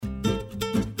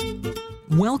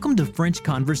Welcome to French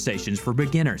Conversations for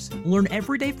Beginners. Learn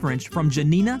everyday French from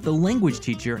Janina, the language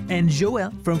teacher, and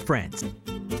Joël from France.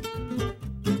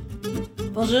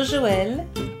 Bonjour Joël.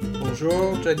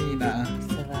 Bonjour Janina.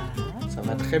 Ça va? Ça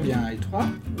va très bien. Et toi?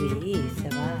 Oui, ça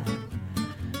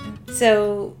va.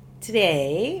 So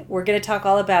today we're going to talk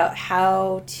all about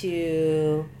how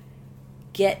to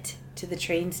get to the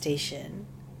train station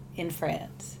in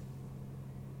France.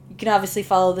 You can obviously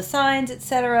follow the signs,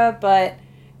 etc., but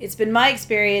it's been my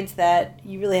experience that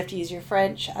you really have to use your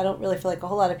French. I don't really feel like a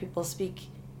whole lot of people speak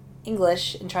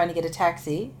English in trying to get a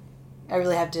taxi. I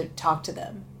really have to talk to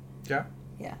them. Yeah.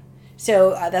 Yeah.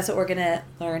 So that's what we're going to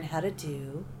learn how to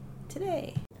do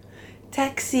today.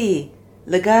 Taxi,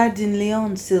 la gare de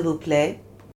Lyon, s'il vous plaît.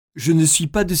 Je ne suis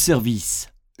pas de service.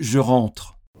 Je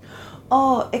rentre.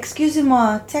 Oh,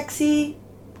 excusez-moi, taxi.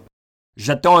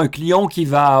 J'attends un client qui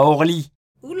va à Orly.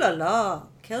 Ouh là là,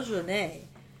 quelle journée.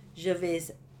 Je vais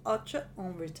être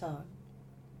en retard.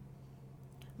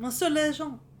 Monsieur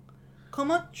l'agent,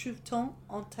 comment trouve-t-on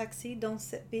un taxi dans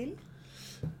cette ville?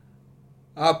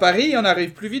 À Paris, on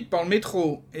arrive plus vite par le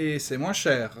métro et c'est moins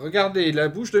cher. Regardez, la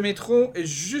bouche de métro est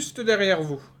juste derrière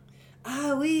vous.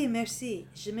 Ah oui, merci.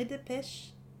 Je me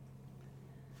dépêche.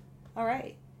 All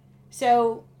right.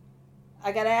 So,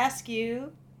 I got to ask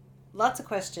you lots of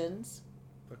questions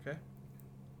Okay.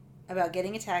 about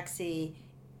getting a taxi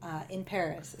in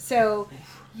Paris. So,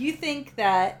 you think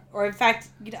that, or in fact,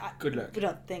 you know, Good luck. we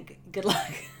don't think, good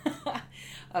luck.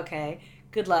 Okay,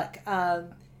 good luck.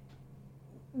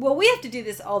 Well, we have to do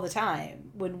this all the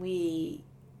time when we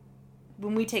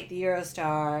take the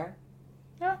Eurostar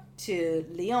Yeah. to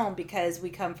Lyon, because we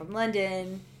come from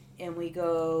London and we get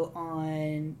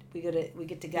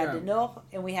to Gare du Nord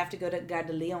and we have to go to Gare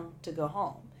de Lyon to go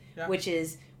home. Yeah. Which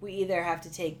is, we either have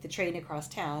to take the train across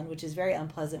town, which is very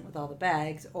unpleasant with all the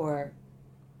bags, or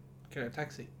Quel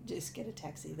taxi? just get a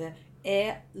taxi. The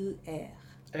RER.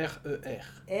 RER.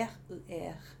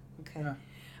 RER. Okay.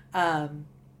 Yeah.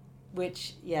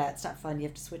 Which, it's not fun. You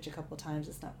have to switch a couple times.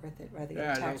 It's not worth it. Rather get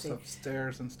Yeah, a taxi. lots of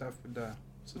stairs and stuff with the With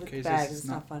suitcases. bags, it's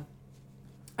not fun.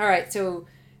 All right, so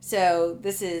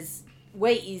this is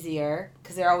way easier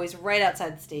because they're always right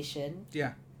outside the station.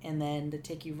 Yeah. And then they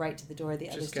take you right to the door of the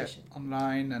other Just get station.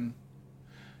 online and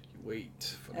you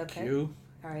wait for the Okay. queue.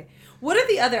 All right. What are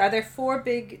the other? Are there 4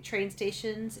 big train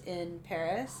stations in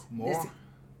Paris? More.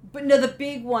 But no, the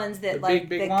big ones that The like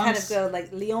big that kind of ones? go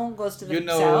like Lyon goes to the You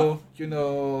south.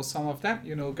 know some of them.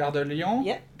 You know Gare de Lyon.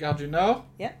 Yep. Gare du Nord.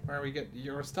 Yep. Where we get the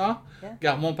Eurostar. Yeah.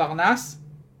 Gare Montparnasse.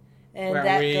 And where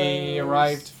that we goes,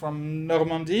 arrived from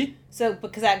Normandy. So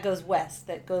because that goes west,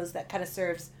 that kind of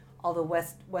serves all the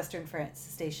western France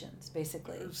stations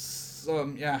basically.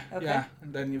 Yeah.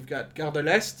 And then you've got Gare de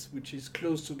l'Est, which is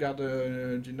close to Gare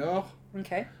du Nord.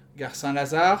 Okay. Gare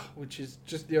Saint-Lazare, which is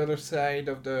just the other side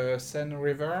of the Seine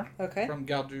River Okay. from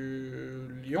Gare du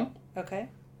Lyon. Okay.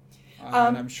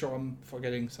 And I'm sure I'm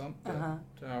forgetting some. But Uh-huh.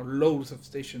 there are loads of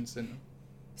stations in.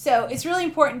 So it's really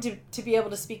important to be able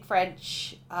to speak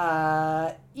French,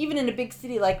 even in a big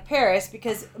city like Paris,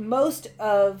 because most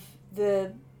of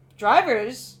the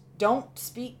drivers don't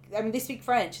speak. I mean, they speak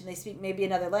French and they speak maybe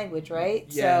another language, right?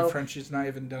 Yeah, So, French is not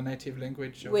even their native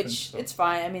language. often, which so. it's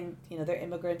fine. I mean, they're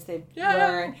immigrants. They Yeah.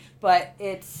 learn, but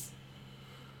it's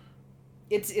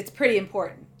pretty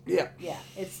important. Yeah. Yeah,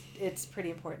 it's pretty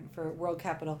important for World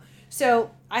Capital. So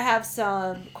I have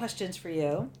some questions for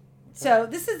you. So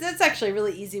that's actually a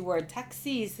really easy word.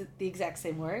 Taxi is the exact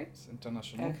same word. It's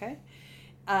international. Okay.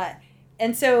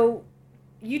 And so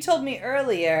you told me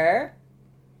earlier,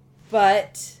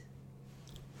 but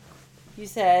you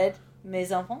said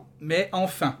mes enfants. Mais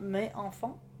enfin. Mes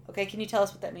enfants. Okay, can you tell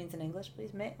us what that means in English,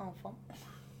 please? Mes enfants.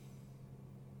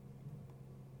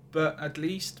 But at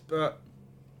least, but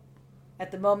At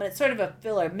the moment, it's sort of a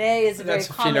filler. May is a very That's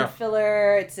a common filler.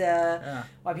 filler. It's yeah.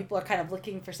 why people are kind of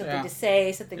looking for something Yeah. to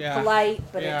say, something Yeah. polite,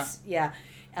 but Yeah. it's, yeah.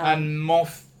 And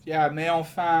mais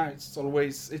enfin,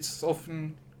 it's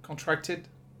often contracted.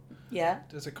 Yeah.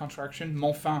 There's a contraction,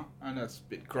 mon fin, and that's a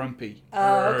bit grumpy.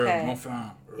 Oh, okay. Mon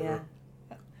fin. Yeah.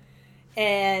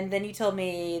 And then you told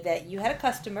me that you had a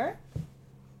customer.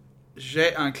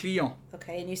 J'ai un client.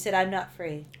 Okay, and you said, I'm not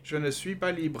free. Je ne suis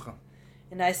pas libre.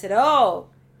 And I said, oh,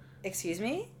 excuse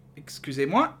me?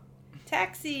 Excusez-moi.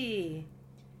 Taxi.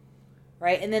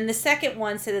 Right, and then the second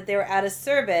one said that they were out of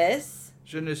service.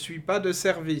 Je ne suis pas de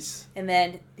service. And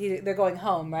then they're going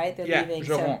home, right? They're Yeah, leaving.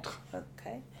 je rentre.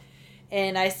 Okay.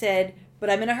 And I said, but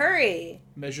I'm in a hurry.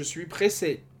 Mais je suis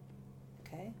pressé.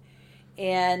 Okay.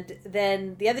 And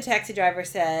then the other taxi driver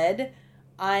said,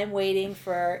 I'm waiting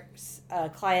for a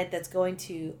client that's going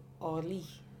to Orly.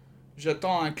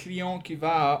 J'attends un client qui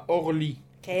va à Orly.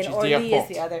 Okay, Which and is the Orly is airport.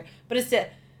 the other. But it's the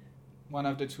One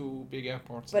of the two big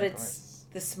airports but in it's Paris.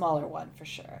 the smaller one for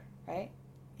sure, right?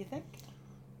 You think?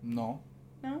 No.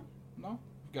 No? No.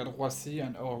 You've got Roissy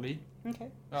and Orly. Okay.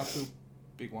 There are two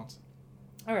big ones.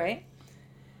 All right.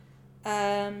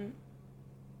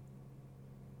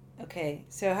 Okay,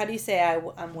 so how do you say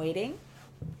I'm waiting?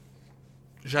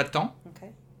 J'attends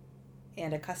Okay.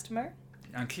 And a customer?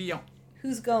 un client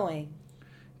Who's going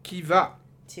qui va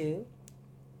to?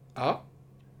 à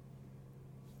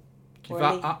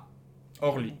Orly.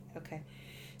 Orly. Okay.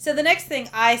 So the next thing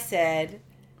I said,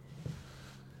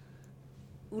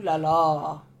 ooh la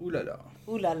la, Ouh là là.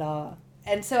 ooh la la.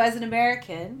 And so as an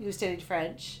American who studied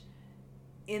French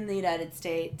in the United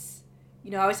States,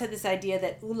 I always had this idea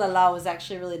that ooh la la was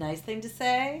actually a really nice thing to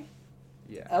say.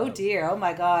 Yeah. Oh dear, oh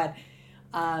my God.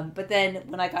 But then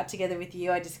when I got together with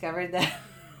you, I discovered that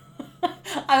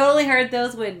I only heard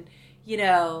those when,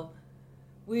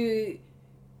 maybe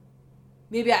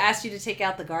I asked you to take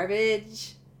out the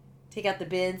garbage, take out the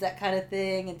bins, that kind of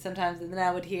thing. And then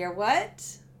I would hear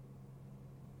what?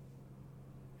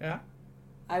 Yeah.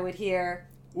 I would hear,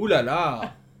 Ouh là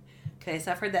là. okay,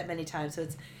 so I've heard that many times. So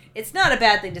it's not a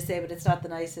bad thing to say, but it's not the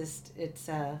nicest. It's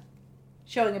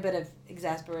showing a bit of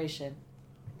exasperation.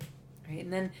 Right?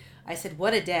 And then I said,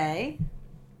 what a day.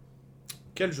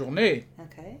 Quelle journée.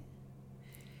 Okay.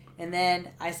 And then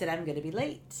I said, I'm going to be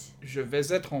late. Je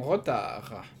vais être en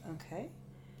retard. Okay.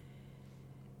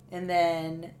 And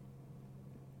then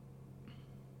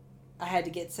I had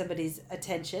to get somebody's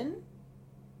attention,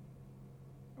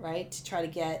 right? To try to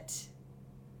get,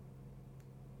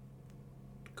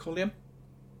 Collier.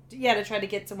 to try to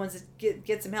get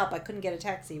get some help. I couldn't get a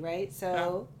taxi, right?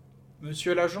 So,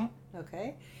 Monsieur l'agent.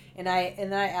 okay. And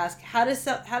then I asked, how does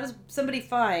somebody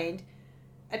find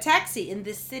a taxi in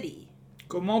this city?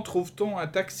 Comment trouve-t-on un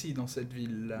taxi dans cette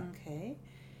ville? Okay.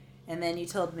 And then you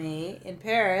told me in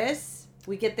Paris,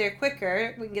 we can get there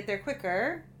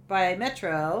quicker by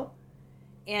metro,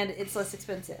 and it's less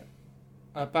expensive.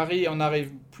 À Paris, on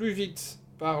arrive plus vite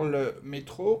par le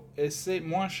métro et c'est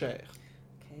moins cher.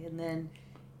 Okay. And then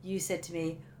you said to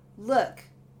me, look,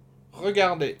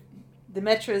 Regardez, the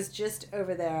metro is just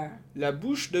over there. la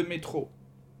bouche de métro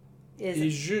est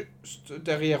Is juste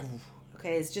derrière vous.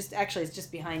 okay, it's just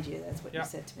behind you. That's what Yeah. you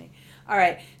said to me. All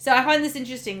right. So I find this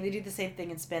interesting. They do the same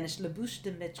thing in Spanish. La bouche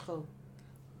de métro.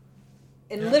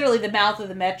 And Yeah. literally the mouth of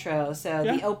the metro. So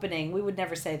the Yeah. opening, we would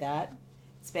never say that. In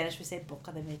Spanish, we say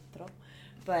boca de metro.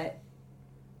 But,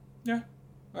 Yeah.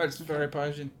 It's very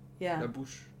Parisian. yeah. La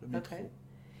bouche de métro. Okay.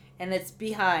 And it's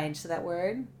behind. So that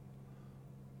word?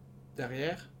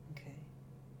 Derrière. Okay.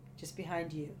 Just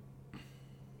behind you.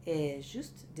 Et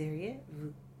juste derrière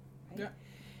vous. Right? Yeah.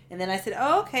 And then I said,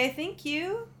 oh, okay, thank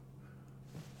you.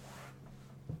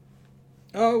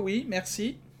 Oh oui,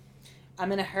 merci.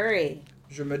 I'm in a hurry.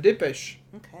 Je me dépêche.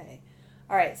 Okay.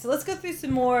 All right, so let's go through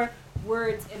some more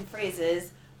words and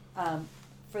phrases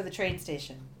for the train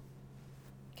station.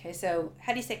 Okay, so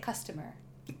how do you say customer?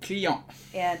 Client.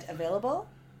 And available?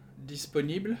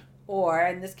 Disponible. Or,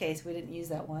 in this case, we didn't use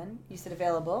that one. You said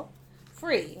available.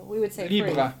 Free. We would say free.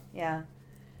 Libre. Yeah.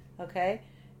 Okay.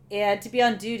 And to be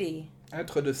on duty.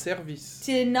 Être de service.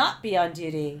 To not be on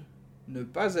duty. Ne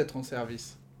pas être en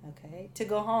service. Okay. To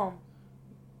go home.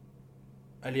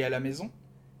 Aller à la maison.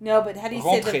 No, but how do you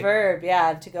say the Rentrer. verb?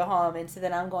 Yeah, to go home. And so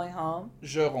then I'm going home.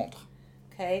 Je rentre.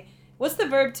 Okay. What's the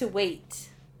verb to wait?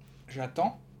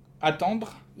 J'attends. Attendre.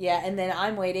 Yeah, and then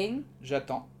I'm waiting.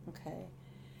 J'attends. Okay.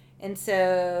 And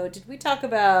so, did we talk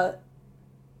about...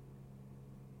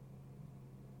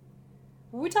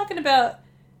 Were we talking about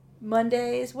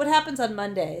Mondays? What happens on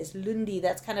Mondays? Lundi,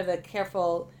 that's kind of a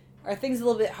careful... Are things a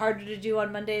little bit harder to do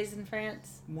on Mondays in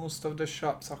France? Most of the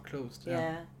shops are closed.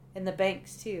 Yeah. And the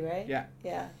banks too, right? Yeah.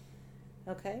 Yeah.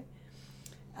 Okay.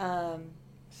 So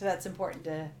that's important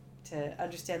to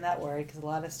understand that word because a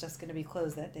lot of stuff's going to be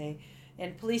closed that day.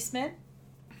 And policemen?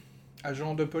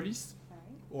 Agent de police. All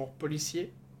right. Or policier.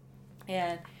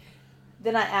 And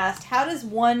then I asked, how does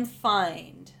one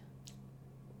find?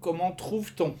 Comment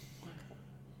trouve-t-on?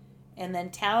 And then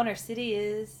town or city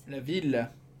is? La ville.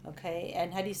 Okay.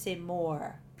 And how do you say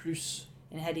more? Plus.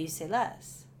 And how do you say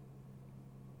less?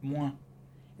 Moins.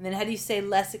 And then how do you say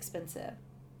less expensive?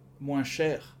 Moins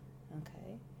cher.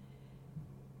 Okay.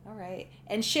 All right.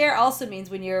 And share also means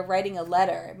when you're writing a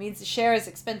letter. It means share is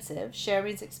expensive. Share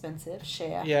means expensive.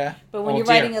 Share. Yeah. But when Oh, you're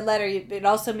dear. writing a letter, it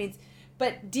also means...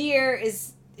 But dear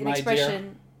is an My expression...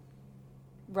 dear.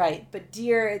 Right. But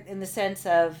dear in the sense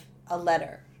of a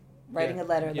letter. Writing Yeah. a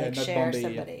letter, Yeah, like not share Bambi,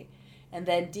 somebody. And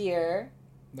then dear...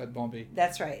 Not Bambi.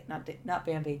 That's right. Not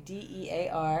Bambi.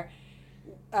 DEAR.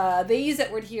 They use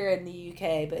that word here in the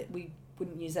UK, but we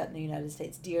wouldn't use that in the United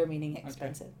States. Dear meaning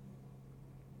expensive.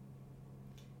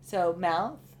 So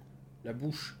mouth. La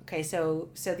bouche. Okay, so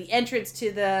the entrance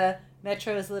to the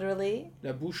metro is literally?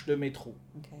 La bouche de métro.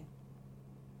 Okay.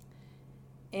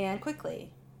 And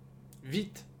quickly.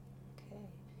 Vite. Okay.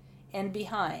 And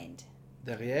behind.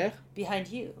 Derrière. Behind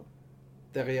you.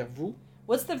 Derrière vous.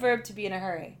 What's the verb to be in a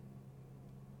hurry?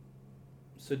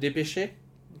 Se dépêcher.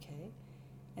 Okay.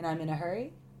 And I'm in a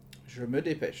hurry? Je me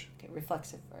dépêche. Okay,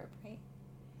 reflexive verb, right?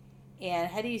 And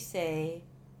how do you say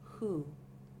who?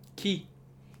 Qui.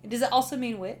 And does it also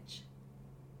mean which?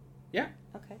 Yeah.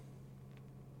 Okay.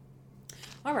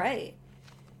 All right.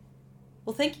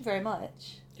 Well, thank you very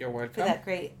much You're welcome. for that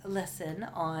great lesson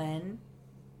on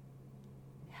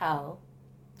how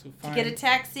to to get a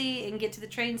taxi and get to the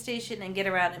train station and get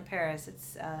around in Paris.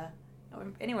 It's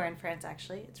anywhere in France,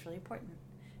 actually. It's really important.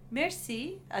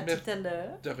 Merci. À tout à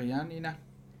l'heure. De rien, Nina.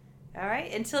 All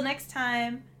right. Until next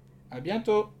time. À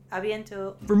bientôt. À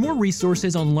bientôt. For more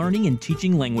resources on learning and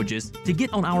teaching languages, to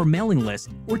get on our mailing list,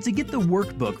 or to get the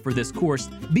workbook for this course,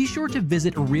 be sure to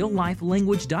visit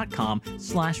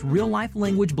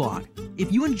reallifelanguage.com/reallifelanguageblog.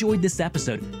 If you enjoyed this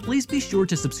episode, please be sure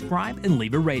to subscribe and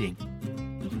leave a rating.